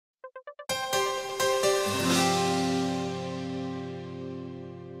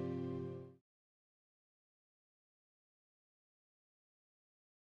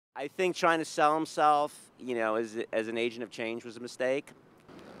I think trying to sell himself, as an agent of change was a mistake.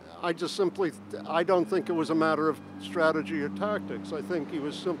 I don't think it was a matter of strategy or tactics. I think he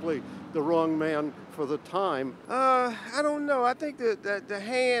was simply the wrong man for the time. I don't know. I think the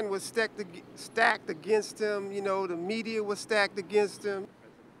hand was stacked against him. The media was stacked against him.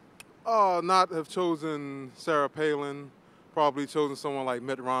 Not have chosen Sarah Palin, probably chosen someone like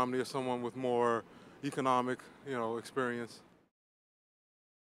Mitt Romney or someone with more economic, experience.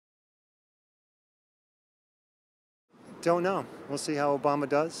 Don't know. We'll see how Obama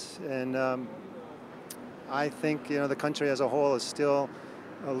does. And I think, the country as a whole is still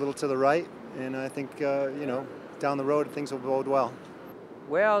a little to the right. And I think, down the road, things will bode well.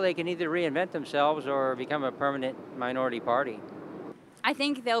 Well, they can either reinvent themselves or become a permanent minority party. I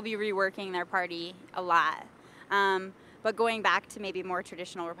think they'll be reworking their party a lot. But going back to maybe more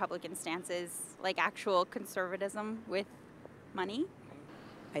traditional Republican stances, like actual conservatism with money.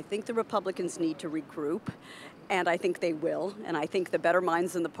 I think the Republicans need to regroup, and I think they will. And I think the better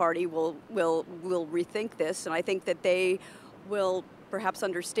minds in the party will rethink this, and I think that they will perhaps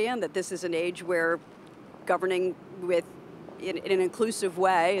understand that this is an age where governing in an inclusive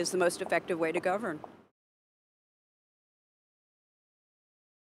way is the most effective way to govern.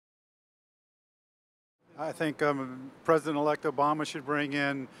 I think President-elect Obama should bring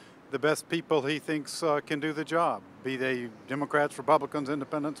in the best people he thinks can do the job, be they Democrats, Republicans,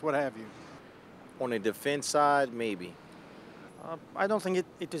 Independents, what have you. On the defense side, maybe. I don't think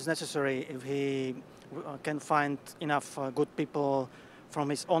it is necessary if he can find enough good people from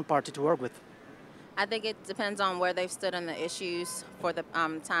his own party to work with. I think it depends on where they've stood on the issues for the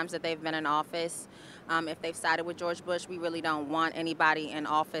times that they've been in office. If they've sided with George Bush, we really don't want anybody in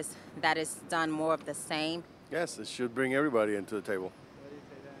office that has done more of the same. Yes, it should bring everybody into the table.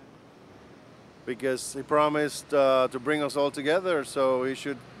 Because he promised to bring us all together, so he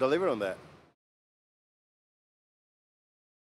should deliver on that.